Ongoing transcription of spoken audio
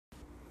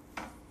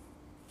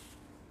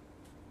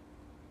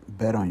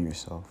Bet on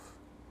yourself.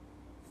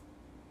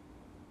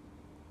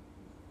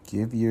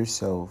 Give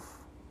yourself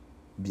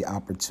the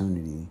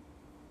opportunity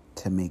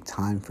to make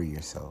time for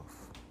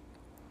yourself.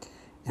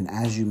 And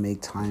as you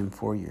make time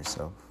for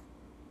yourself,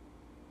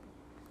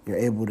 you're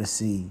able to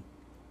see,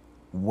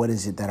 what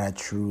is it that I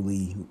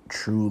truly,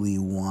 truly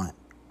want?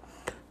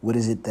 What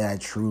is it that I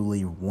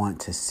truly want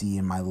to see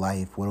in my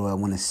life? What do I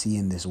want to see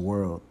in this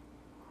world?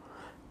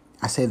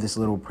 I say this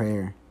little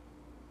prayer.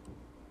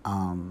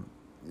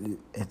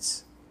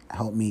 It's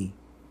helped me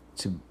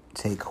to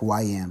take who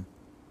I am,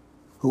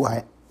 who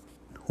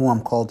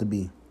I'm called to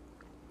be,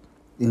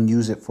 and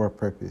use it for a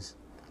purpose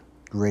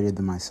greater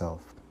than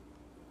myself.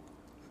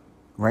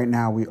 Right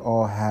now, we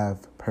all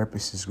have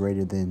purposes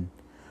greater than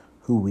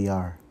who we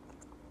are.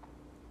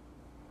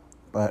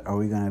 But are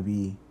we going to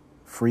be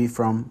free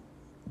from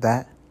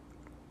that?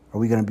 Are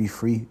we going to be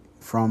free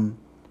from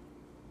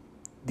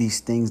these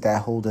things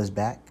that hold us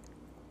back?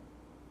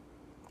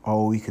 Or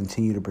will we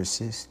continue to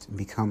persist and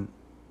become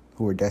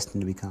who we're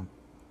destined to become?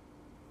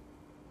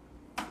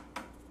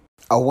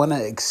 I want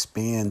to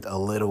expand a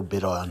little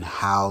bit on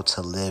how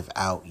to live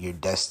out your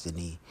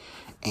destiny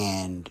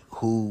and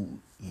who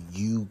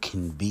you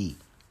can be.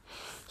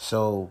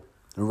 So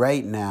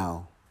right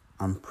now,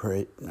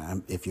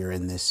 if you're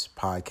in this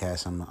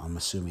podcast, I'm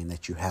assuming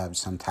that you have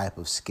some type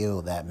of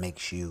skill that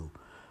makes you,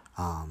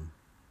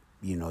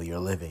 your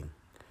living.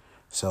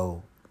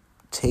 So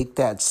take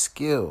that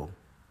skill,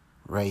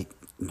 right?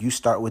 You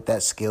start with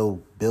that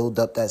skill, build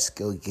up that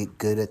skill, get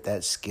good at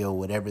that skill,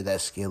 whatever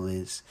that skill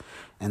is.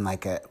 And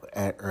like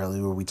at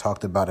earlier, we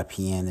talked about a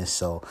pianist.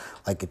 So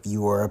like if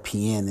you were a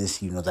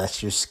pianist,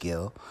 that's your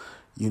skill,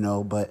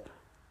 but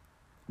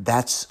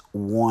that's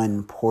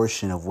one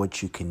portion of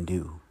what you can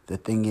do. The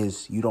thing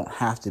is, you don't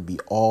have to be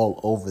all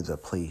over the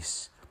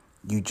place.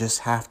 You just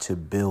have to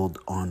build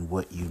on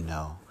what you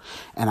know.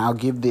 And I'll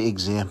give the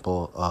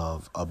example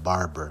of a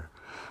barber,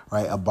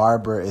 right? A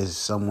barber is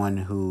someone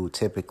who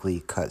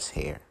typically cuts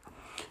hair.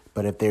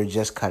 But if they're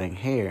just cutting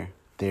hair,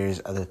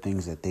 there's other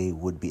things that they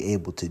would be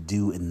able to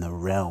do in the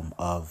realm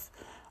of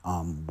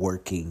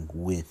working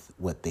with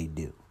what they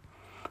do.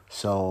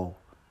 So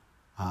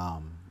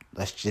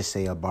let's just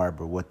say a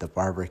barber. What the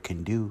barber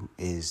can do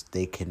is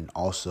they can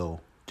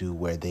also do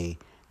where they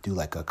do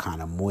like a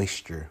kind of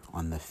moisture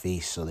on the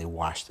face, so they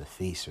wash the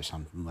face or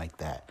something like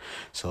that.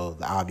 So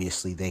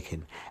obviously they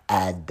can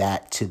add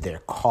that to their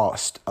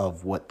cost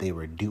of what they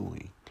were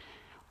doing.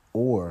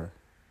 Or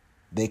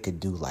they could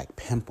do like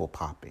pimple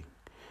popping.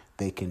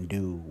 They can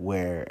do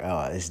where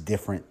it's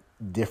different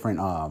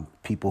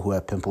people who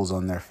have pimples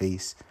on their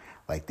face.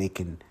 Like they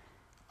can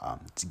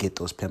to get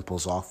those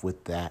pimples off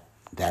with that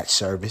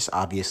service.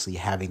 Obviously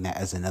having that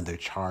as another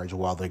charge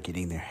while they're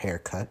getting their hair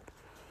cut.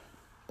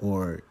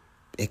 Or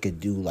it could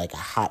do like a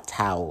hot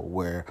towel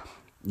where,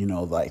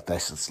 like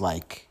that's just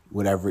like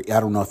whatever. I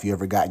don't know if you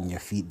ever gotten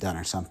your feet done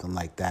or something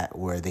like that,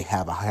 where they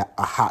have a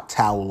hot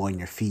towel on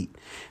your feet.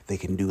 They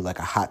can do like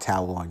a hot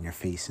towel on your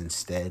face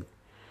instead.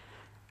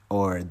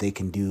 Or they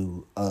can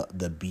do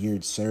the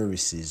beard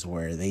services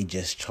where they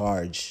just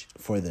charge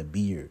for the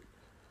beard.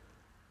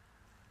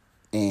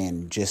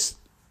 And just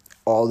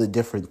all the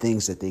different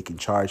things that they can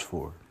charge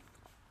for.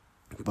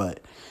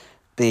 But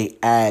they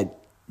add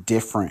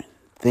different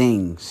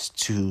things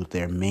to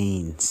their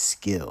main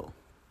skill.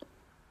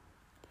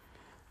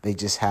 They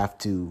just have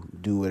to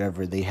do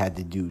whatever they had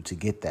to do to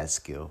get that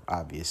skill,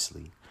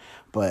 obviously.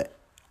 But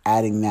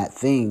adding that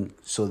thing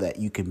so that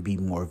you can be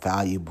more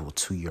valuable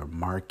to your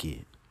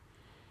market.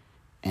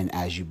 And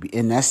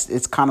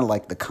it's kind of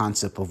like the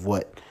concept of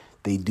what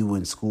they do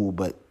in school,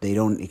 but they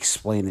don't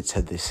explain it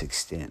to this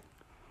extent.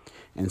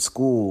 In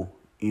school,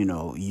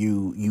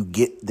 you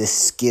get this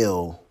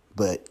skill,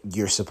 but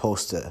you're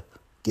supposed to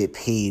get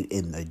paid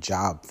in the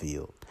job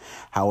field.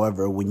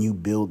 However, when you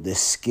build this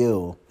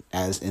skill,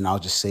 and I'll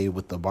just say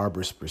with the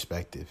barber's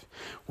perspective,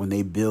 when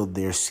they build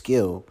their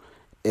skill,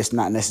 it's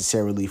not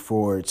necessarily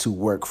to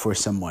work for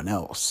someone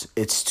else.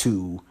 It's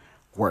to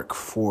work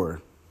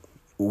for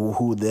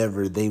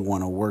whoever they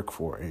want to work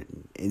for.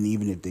 And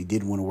even if they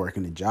did want to work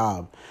in a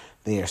job,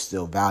 they are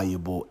still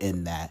valuable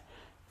in that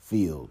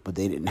field. But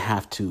they didn't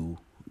have to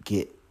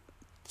get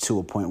to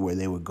a point where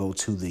they would go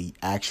to the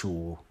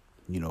actual,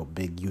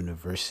 big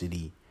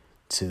university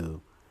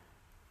to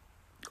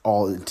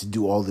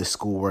do all this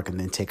schoolwork and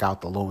then take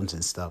out the loans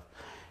and stuff.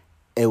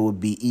 It would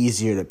be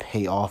easier to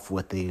pay off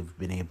what they've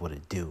been able to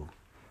do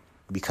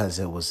because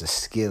it was a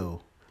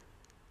skill.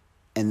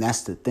 And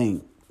that's the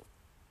thing.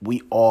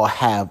 We all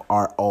have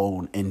our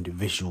own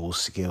individual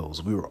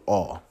skills. We were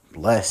all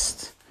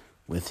blessed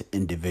with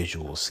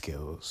individual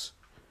skills.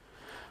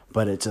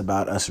 But it's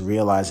about us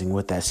realizing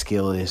what that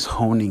skill is,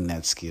 honing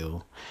that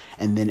skill,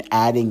 and then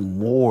adding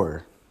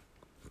more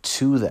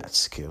to that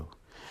skill,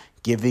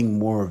 giving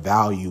more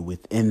value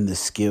within the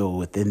skill,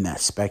 within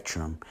that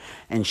spectrum,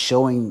 and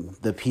showing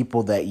the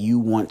people that you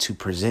want to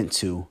present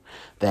to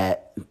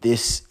that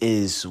this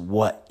is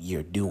what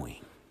you're doing.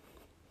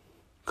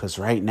 Because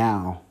right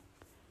now,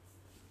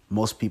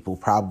 most people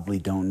probably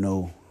don't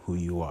know who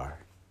you are.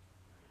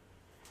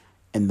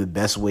 And the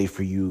best way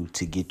for you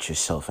to get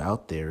yourself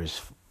out there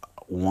is,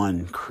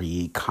 one,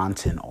 create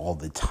content all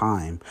the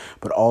time,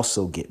 but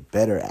also get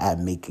better at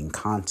making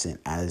content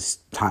as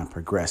time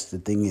progresses. The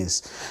thing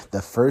is,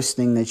 the first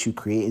thing that you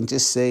create, and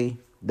just say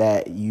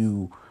that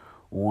you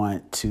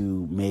want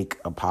to make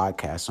a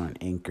podcast on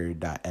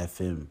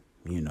Anchor.fm,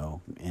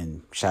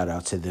 and shout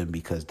out to them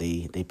because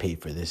they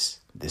paid for this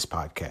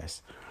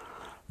podcast.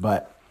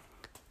 But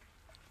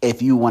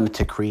if you wanted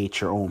to create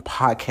your own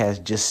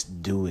podcast,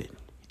 just do it.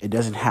 It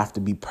doesn't have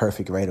to be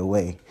perfect right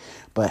away,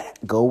 but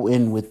go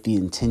in with the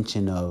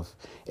intention of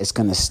it's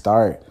going to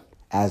start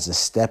as a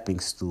stepping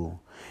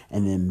stool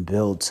and then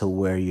build to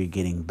where you're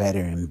getting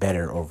better and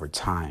better over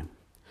time.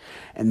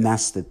 And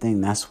that's the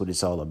thing. That's what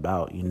it's all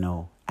about,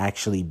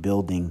 actually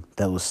building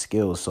those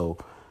skills. So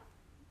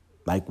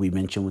like we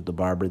mentioned with the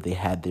barber, they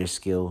had their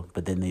skill,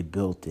 but then they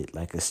built it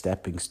like a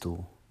stepping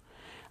stool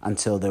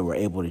until they were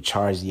able to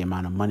charge the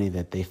amount of money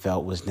that they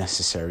felt was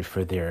necessary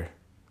for their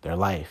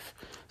life.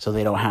 So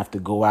they don't have to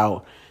go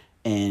out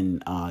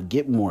and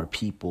get more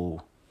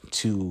people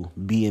to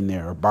be in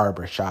their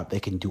barber shop. They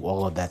can do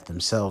all of that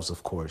themselves,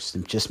 of course,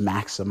 and just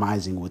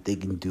maximizing what they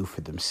can do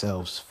for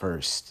themselves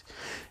first.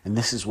 And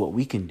this is what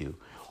we can do.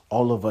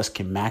 All of us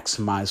can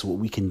maximize what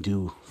we can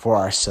do for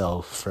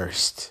ourselves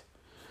first.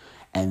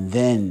 And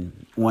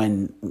then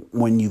when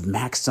you've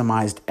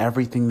maximized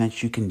everything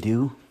that you can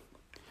do,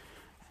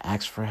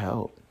 ask for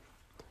help.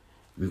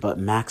 But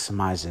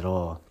maximize it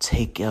all.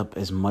 Take up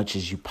as much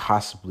as you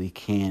possibly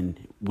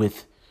can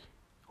with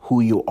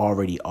who you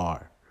already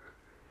are.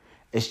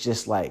 It's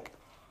just like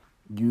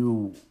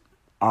you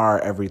are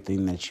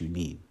everything that you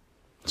need.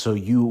 So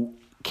you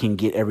can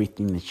get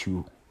everything that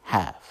you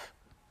have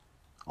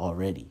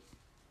already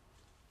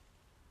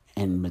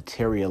and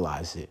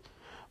materialize it.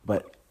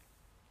 But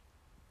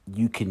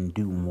you can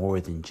do more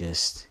than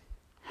just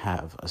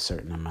have a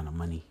certain amount of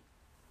money.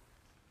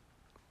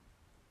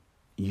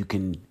 You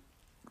can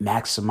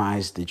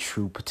maximize the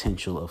true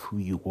potential of who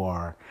you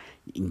are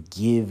and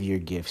give your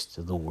gifts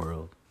to the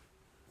world.